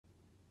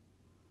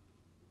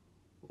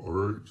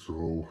Alright,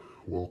 so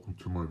welcome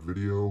to my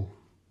video.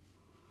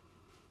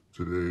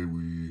 Today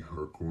we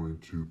are going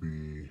to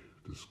be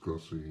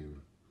discussing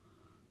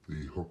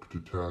the Hook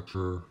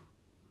Detacher,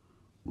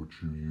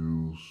 which you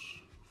use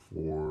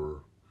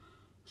for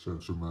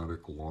Sensormatic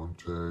lawn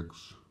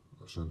tags,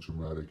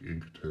 Sensormatic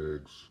ink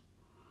tags,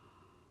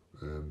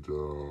 and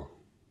I'll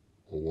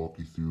walk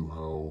you through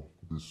how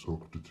this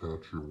Hook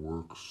Detacher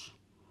works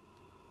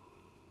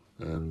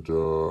and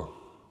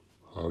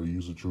how to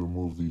use it to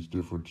remove these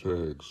different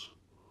tags.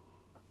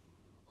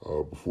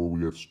 Before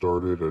we get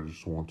started, I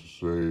just want to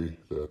say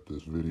that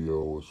this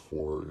video is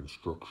for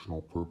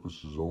instructional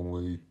purposes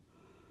only.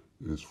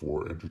 It is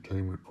for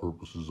entertainment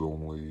purposes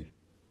only.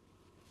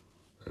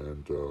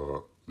 And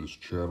this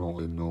channel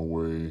in no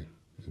way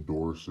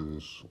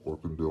endorses or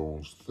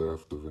condones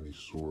theft of any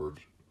sort.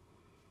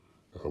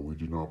 We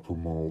do not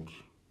promote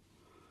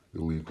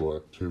illegal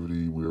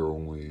activity. We are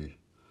only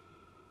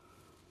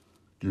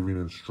giving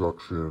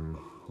instruction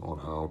on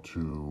how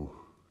to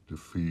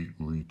defeat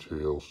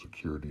retail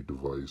security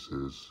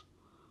devices.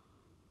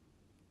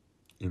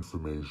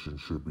 Information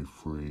should be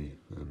free,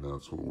 and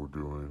that's what we're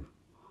doing.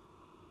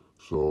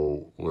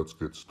 So let's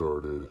get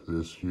started.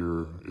 This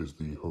here is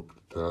the Hook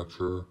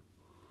Detacher.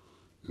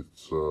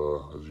 It's,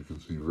 as you can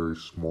see, very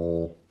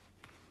small,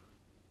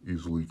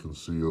 easily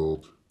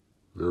concealed,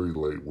 very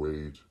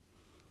lightweight,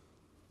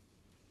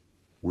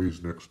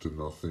 weighs next to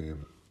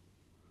nothing,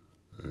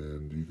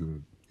 and you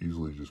can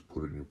easily just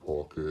put it in your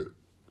pocket.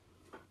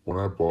 When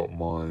I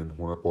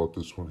bought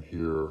this one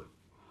here,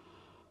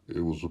 it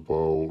was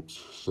about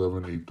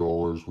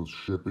 $7-8 with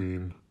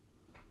shipping,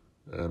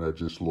 and I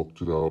just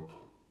looked it up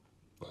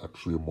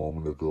actually a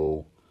moment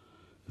ago.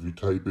 If you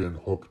type in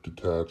Hook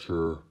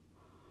Detacher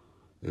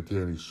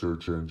into any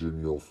search engine,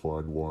 you'll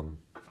find one.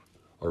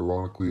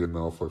 Ironically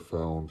enough, I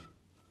found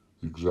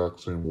the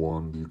exact same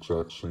one, the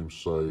exact same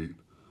site,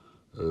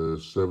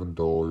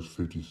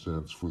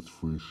 $7.50 with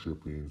free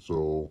shipping,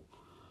 so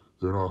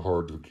they're not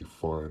hard to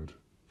find.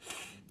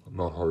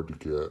 Not hard to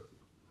get.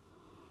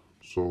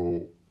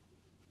 So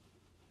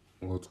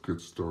let's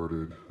get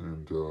started,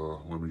 and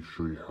let me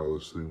show you how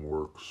this thing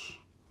works.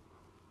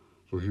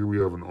 So here we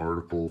have an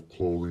article of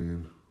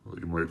clothing that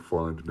you might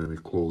find in any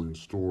clothing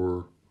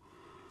store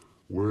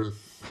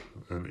with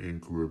an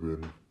ink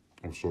an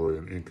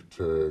ink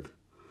tag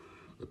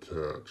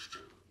attached.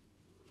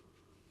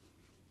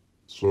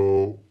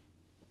 So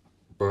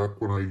back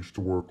when I used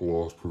to work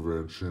loss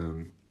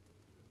prevention,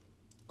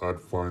 I'd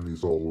find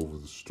these all over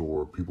the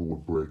store. People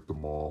would break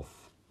them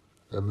off,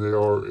 and they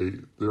are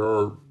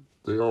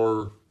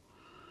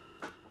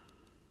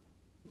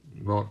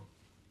not,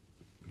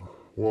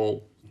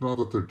 well, not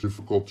that they're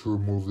difficult to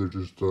remove. They're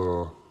just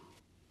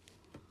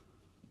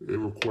it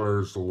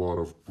requires a lot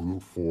of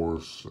brute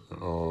force,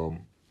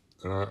 and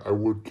I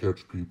would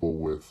catch people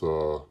with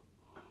a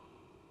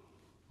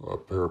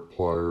pair of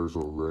pliers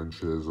or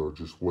wrenches or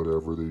just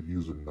whatever. They'd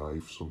use a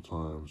knife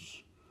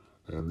sometimes.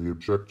 And the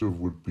objective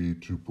would be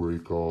to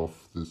break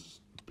off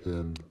this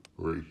pin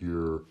right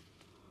here.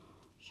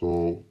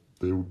 So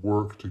they would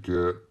work to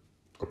get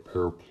a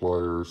pair of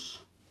pliers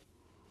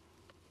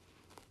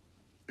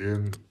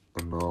in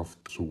enough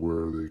to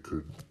where they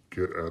could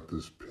get at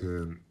this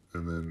pin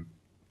and then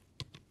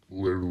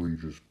literally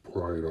just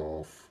pry it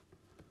off.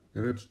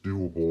 And it's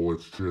doable.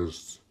 It's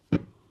just,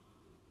 it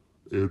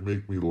would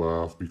make me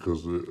laugh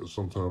because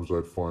sometimes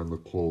I'd find the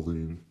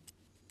clothing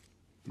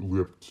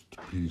ripped to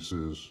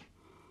pieces,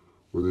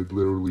 where they'd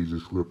literally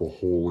just rip a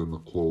hole in the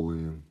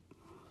clothing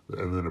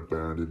and then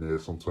abandon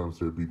it. Sometimes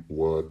there'd be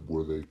blood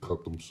where they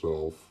cut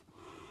themselves.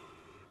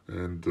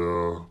 And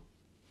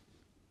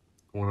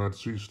when I'd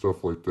see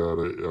stuff like that,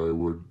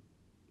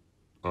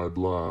 I'd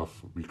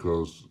laugh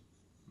because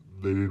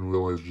they didn't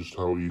realize just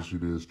how easy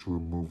it is to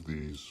remove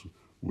these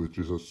with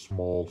just a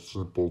small,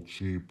 simple,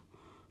 cheap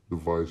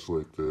device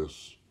like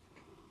this.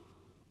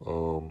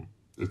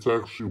 It's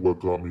actually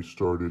what got me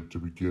started to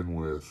begin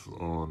with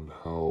on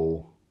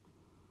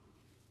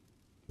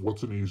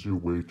what's an easier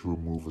way to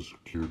remove a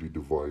security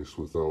device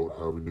without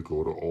having to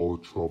go to all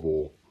the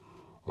trouble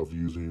of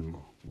using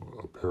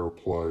a pair of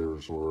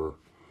pliers, or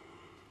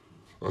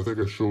I think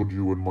I showed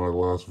you in my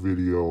last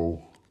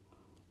video,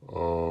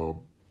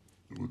 WikiHow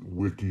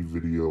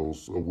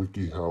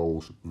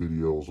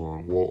videos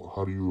on, well,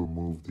 how do you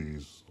remove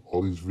these?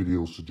 All these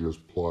videos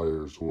suggest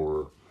pliers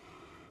or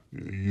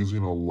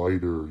using a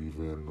lighter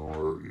even,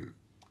 or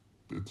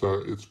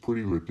it's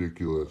pretty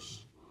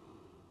ridiculous.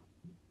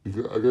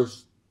 Because I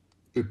guess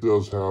it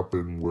does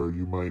happen where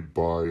you might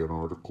buy an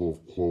article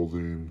of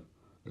clothing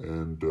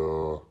and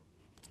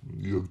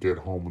you'll get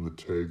home and the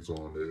tag's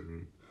on it,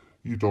 and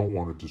you don't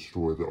want to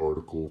destroy the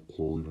article of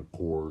clothing, of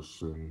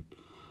course, and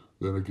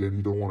then again,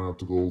 you don't want to have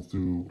to go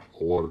through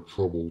a lot of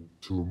trouble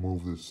to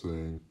remove this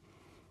thing,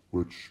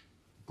 which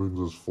brings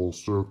us full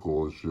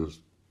circle. It's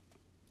just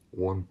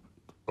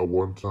a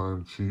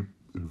one-time cheap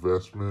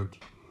investment,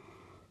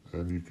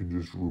 and you can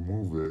just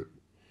remove it.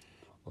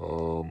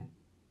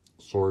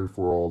 Sorry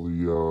for all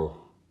the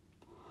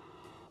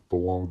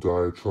long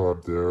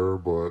diatribe there,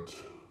 but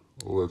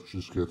let's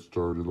just get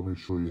started. Let me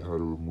show you how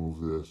to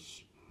remove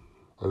this.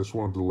 I just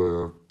wanted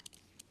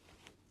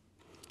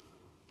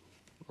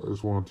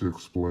to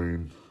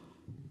explain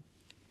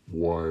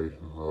why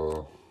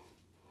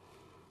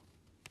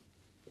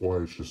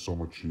it's just so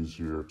much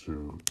easier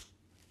to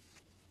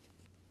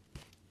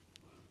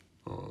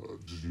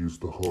just use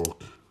the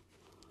hook.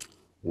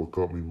 What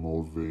got me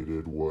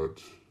motivated,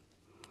 what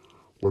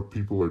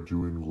people are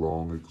doing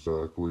wrong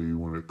exactly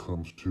when it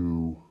comes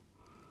to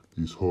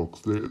these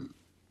hooks.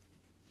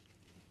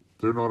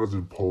 They're not as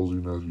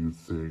imposing as you'd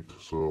think,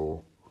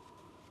 so,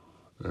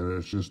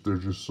 and they're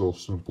just so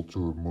simple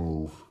to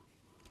remove.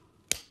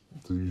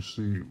 So you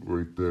see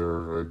right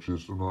there,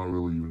 I'm not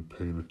really even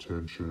paying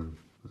attention,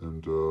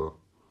 and you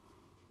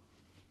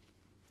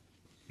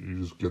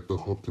just get the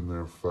hook in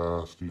there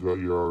fast. You got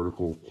your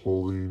article of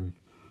clothing,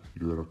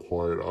 you're in a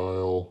quiet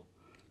aisle,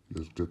 you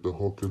just get the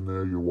hook in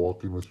there, you're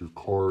walking with your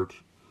cart,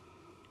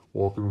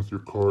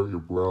 you're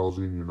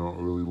browsing, you're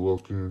not really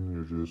looking,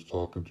 you're just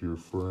talking to your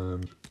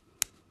friend.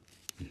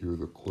 You hear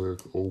the click,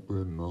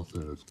 open,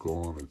 nothing, it's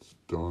gone, it's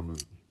done.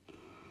 And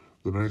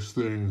the nice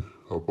thing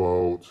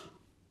about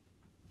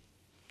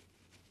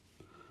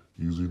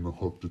using the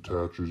hook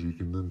detacher is you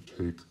can then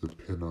take the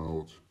pin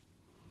out.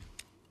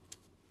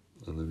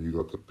 And then you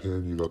got the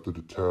pin, you got the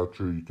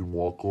detacher, you can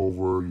walk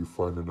over, you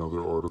find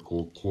another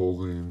article of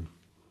clothing.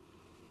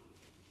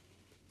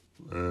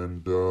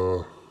 And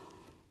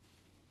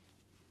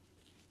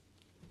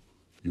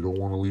you don't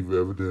want to leave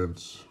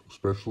evidence,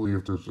 especially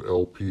if there's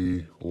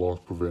LP, loss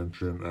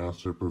prevention,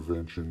 asset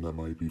prevention that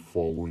might be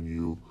following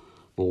you.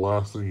 The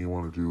last thing you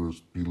want to do is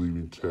be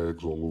leaving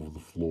tags all over the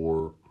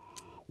floor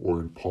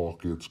or in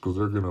pockets, because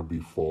they're going to be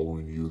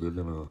following you.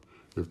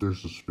 If they're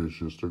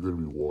suspicious, they're going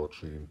to be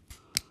watching.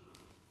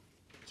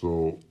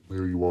 So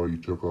there you are, you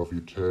took off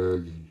your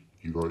tag,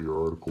 you got your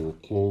article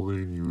of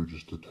clothing, you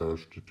just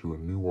attached it to a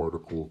new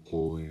article of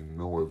clothing,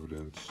 no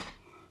evidence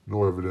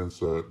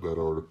that that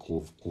article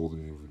of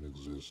clothing even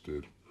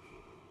existed.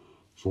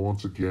 So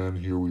once again,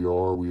 here we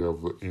are, we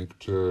have the ink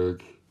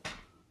tag,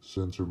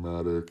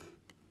 Sensormatic.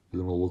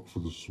 You're gonna look for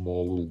the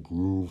small little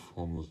groove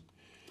on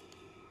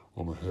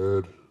the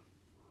head,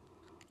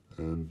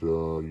 and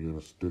you're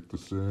gonna stick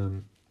this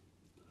in,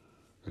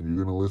 and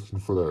you're gonna listen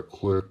for that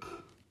click.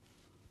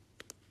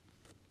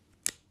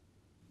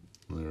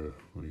 There,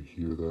 when you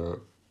hear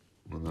that,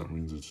 and that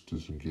means it's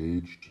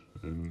disengaged,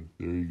 and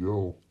there you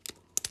go.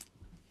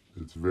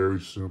 It's very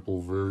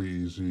simple, very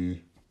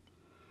easy.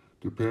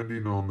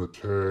 Depending on the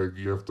tag,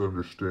 you have to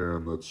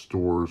understand that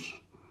stores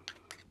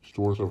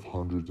have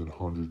hundreds and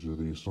hundreds of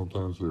these.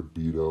 Sometimes they're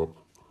beat up,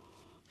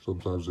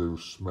 sometimes they were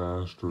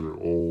smashed, or they're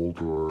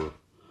old, or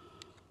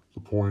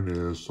the point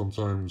is,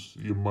 sometimes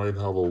you might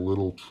have a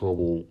little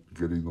trouble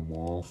getting them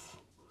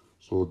off.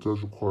 So it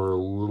does require a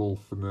little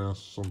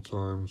finesse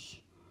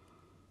sometimes,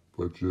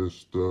 but it's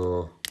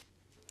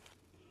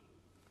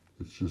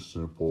just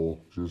simple.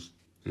 Just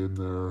in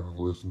there,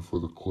 listen for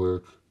the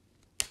click,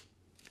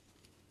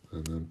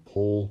 and then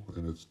pull,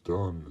 and it's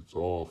done. It's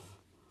off.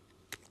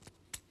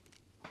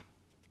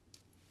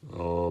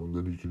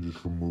 Then you can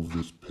just remove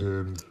this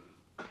pin,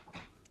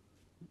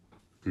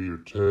 get your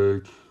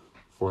tag,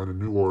 find a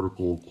new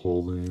article of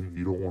clothing.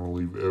 You don't want to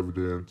leave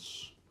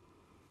evidence,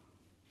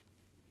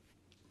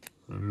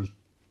 and just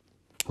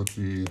put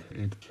the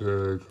ink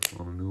tag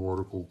on a new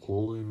article of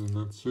clothing, and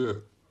that's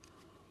it.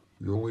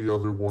 The only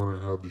other one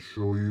I have to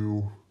show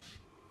you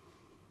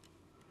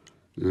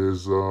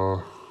is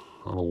an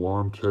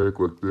alarm tag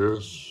like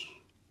this.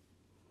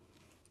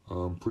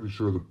 I'm pretty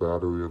sure the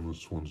battery on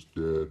this one's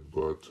dead,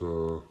 but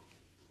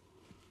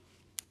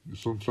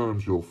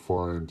sometimes you'll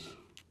find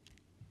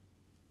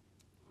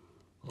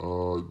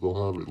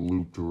they'll have it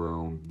looped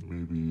around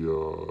maybe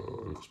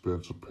an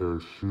expensive pair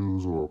of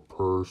shoes or a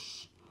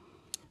purse.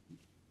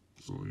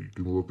 So you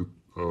can look at,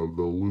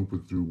 they'll loop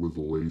it through where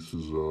the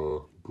laces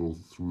go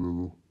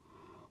through,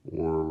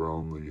 or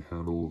around the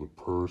handle of the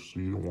purse. So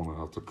you don't want to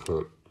have to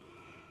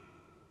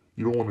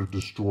you don't want to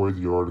destroy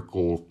the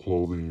article of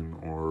clothing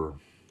or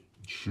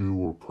shoe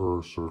or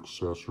purse or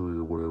accessory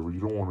or whatever. You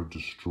don't want to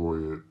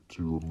destroy it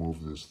to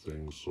remove this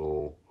thing.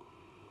 So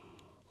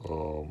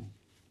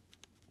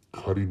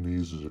cutting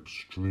these is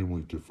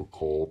extremely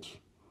difficult.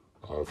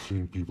 I've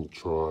seen people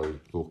try.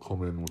 They'll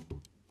come in with the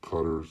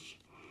cutters.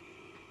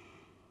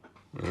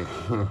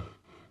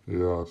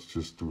 Yeah, it's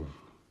just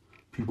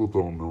people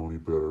don't know any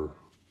better.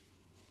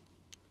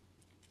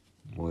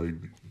 Like,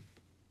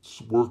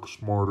 work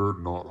smarter,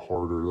 not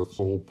harder. That's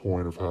the whole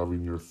point of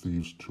having your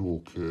thieves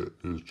toolkit.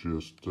 Is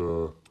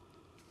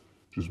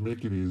just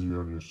make it easier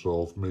on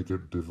yourself, make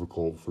it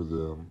difficult for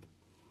them.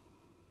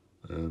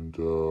 And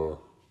so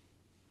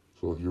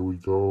here we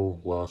go.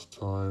 Last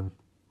time,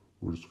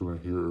 we're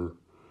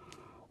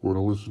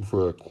gonna listen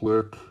for that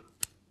click.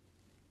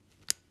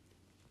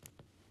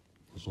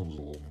 This one's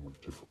a little more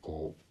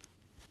difficult.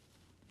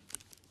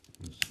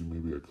 Let's see,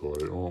 maybe I got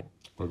it. Oh,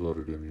 I got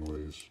it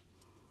anyways.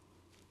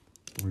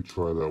 Let me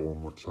try that one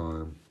more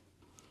time.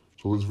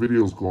 So this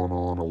video's gone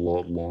on a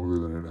lot longer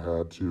than it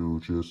had to.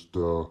 Just,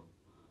 you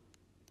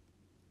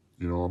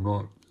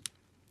know,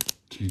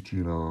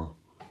 teaching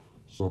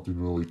something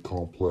really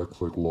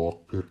complex like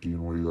lock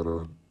picking, where you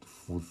gotta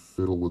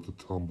fiddle with the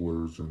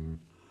tumblers and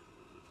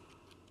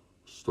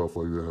stuff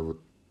like that, have a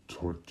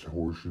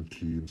torsion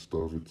key and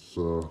stuff. It's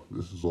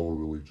this is all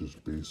really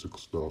just basic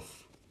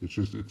stuff. It's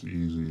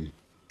easy.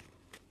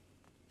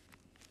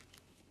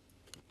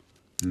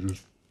 You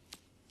just,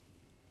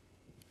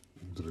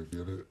 did I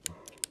get it?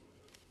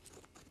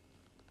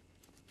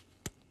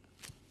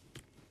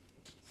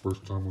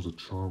 First time was a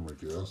charm, I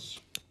guess.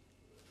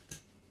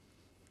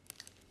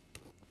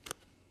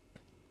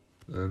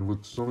 And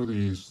with some of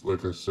these,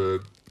 like I said,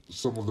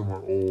 some of them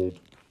are old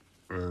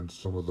and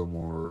some of them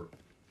are,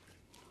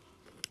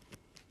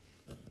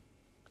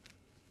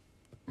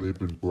 they've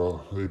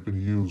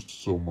been used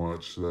so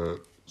much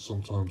that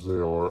sometimes they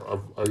are,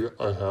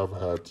 I have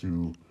had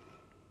to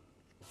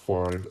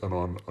find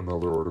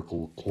another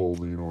article of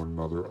clothing or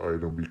another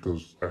item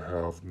because I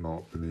have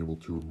not been able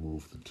to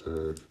remove the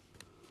tag.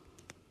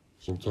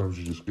 Sometimes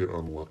you just get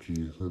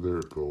unlucky. There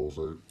it goes.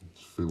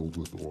 It's filled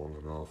with long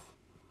enough.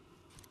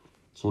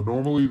 So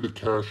normally the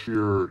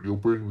cashier, you'll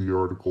bring the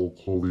article of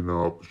clothing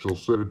up, she'll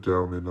set it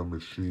down in a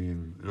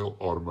machine, it'll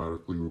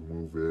automatically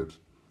remove it.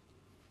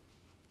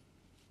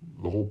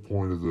 The whole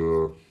point of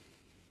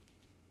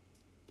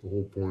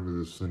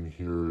this thing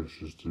here is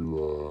just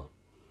to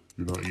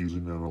you're not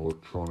using an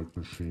electronic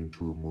machine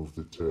to remove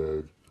the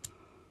tag.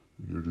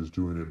 You're just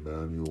doing it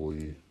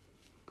manually,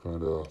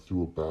 kind of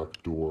through a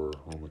back door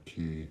on the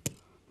key.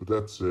 But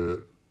that's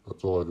it.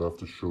 That's all I got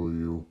to show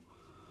you.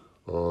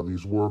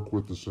 These work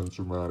with the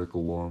Sensormatic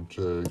alarm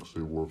tags.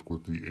 They work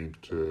with the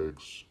ink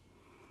tags.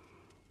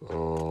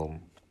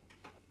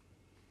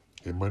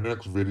 In my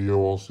next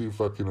video, I'll see if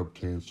I can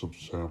obtain some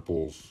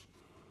samples,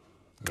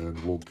 and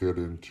we'll get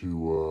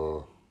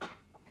into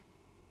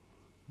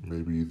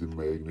maybe the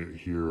magnet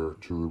here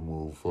to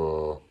remove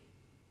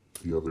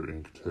the other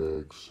ink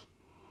tags.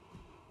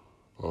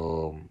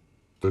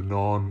 The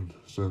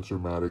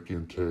non-Sensormatic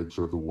ink tags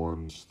are the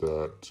ones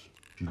that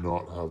do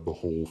not have the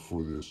hole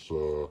for this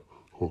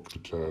hook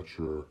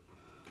detacher,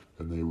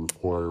 and they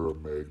require a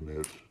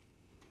magnet.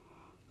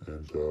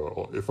 And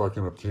if I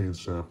can obtain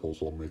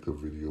samples, I'll make a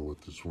video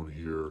with this one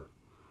here.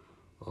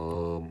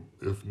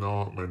 If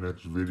not, my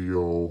next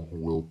video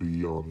will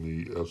be on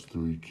the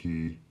S3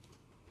 key,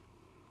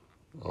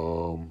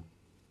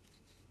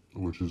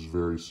 which is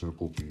very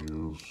simple to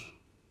use.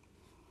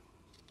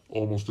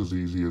 Almost as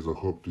easy as a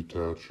hook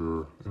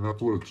detacher, and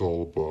that's what it's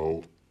all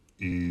about,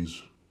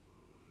 ease.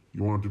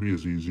 You want it to be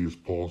as easy as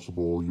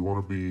possible. You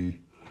want to be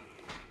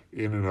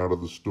in and out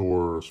of the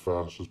store as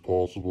fast as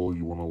possible.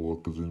 You want to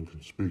look as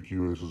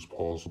inconspicuous as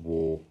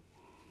possible.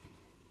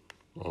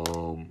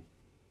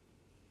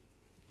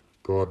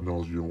 God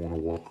knows you don't want to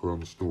walk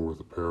around the store with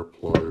a pair of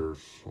pliers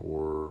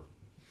or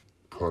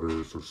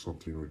cutters or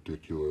something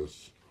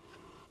ridiculous,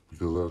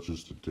 because that's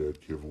just a dead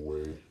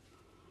giveaway.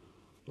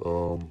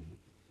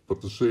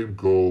 But the same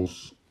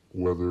goes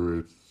whether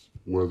it's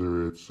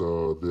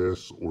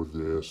this or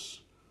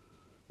this.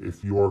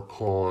 If you are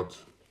caught,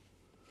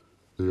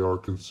 they are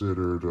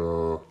considered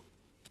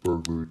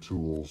burglary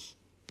tools.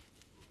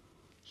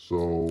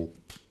 So,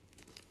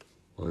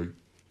 like,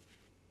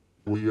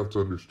 what you have to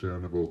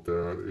understand about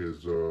that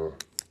is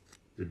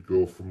it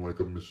go from like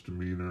a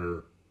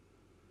misdemeanor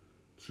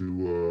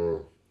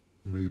to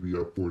maybe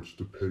upwards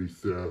to petty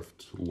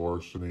theft,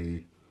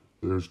 larceny.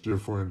 There's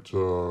different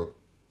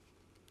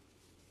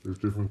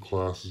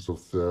classes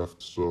of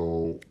theft,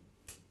 so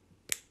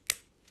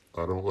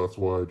that's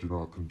why I do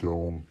not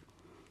condone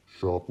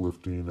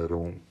shoplifting. I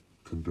don't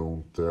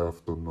condone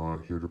theft. I'm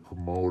not here to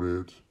promote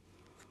it.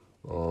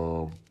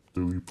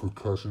 The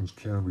repercussions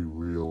can be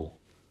real,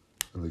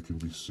 and they can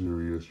be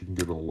serious. You can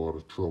get in a lot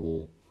of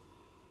trouble.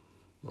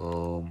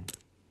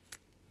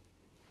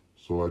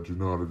 So I do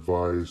not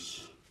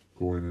advise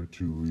going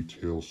into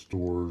retail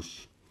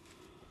stores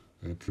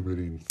and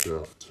committing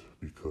theft,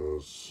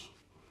 because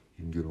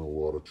you can get in a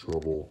lot of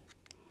trouble,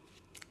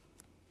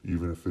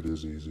 even if it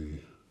is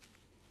easy.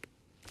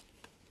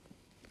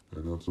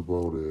 And that's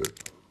about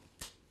it.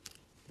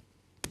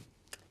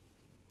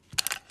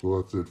 So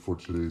that's it for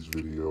today's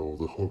video.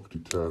 The hook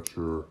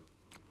detacher,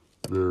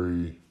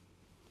 very,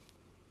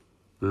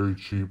 very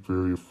cheap,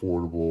 very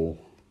affordable,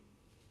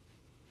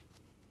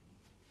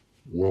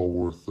 well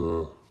worth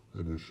the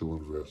initial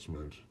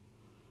investment.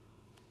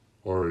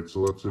 Alright,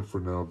 so that's it for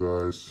now,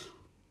 guys.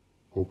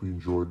 Hope you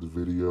enjoyed the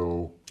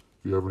video.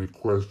 If you have any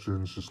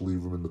questions, just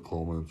leave them in the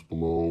comments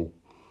below.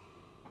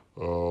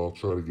 I'll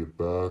try to get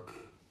back.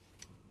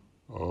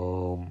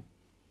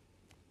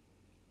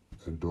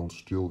 And don't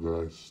steal,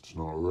 guys. It's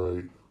not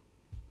right.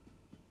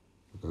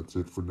 That's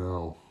it for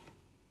now.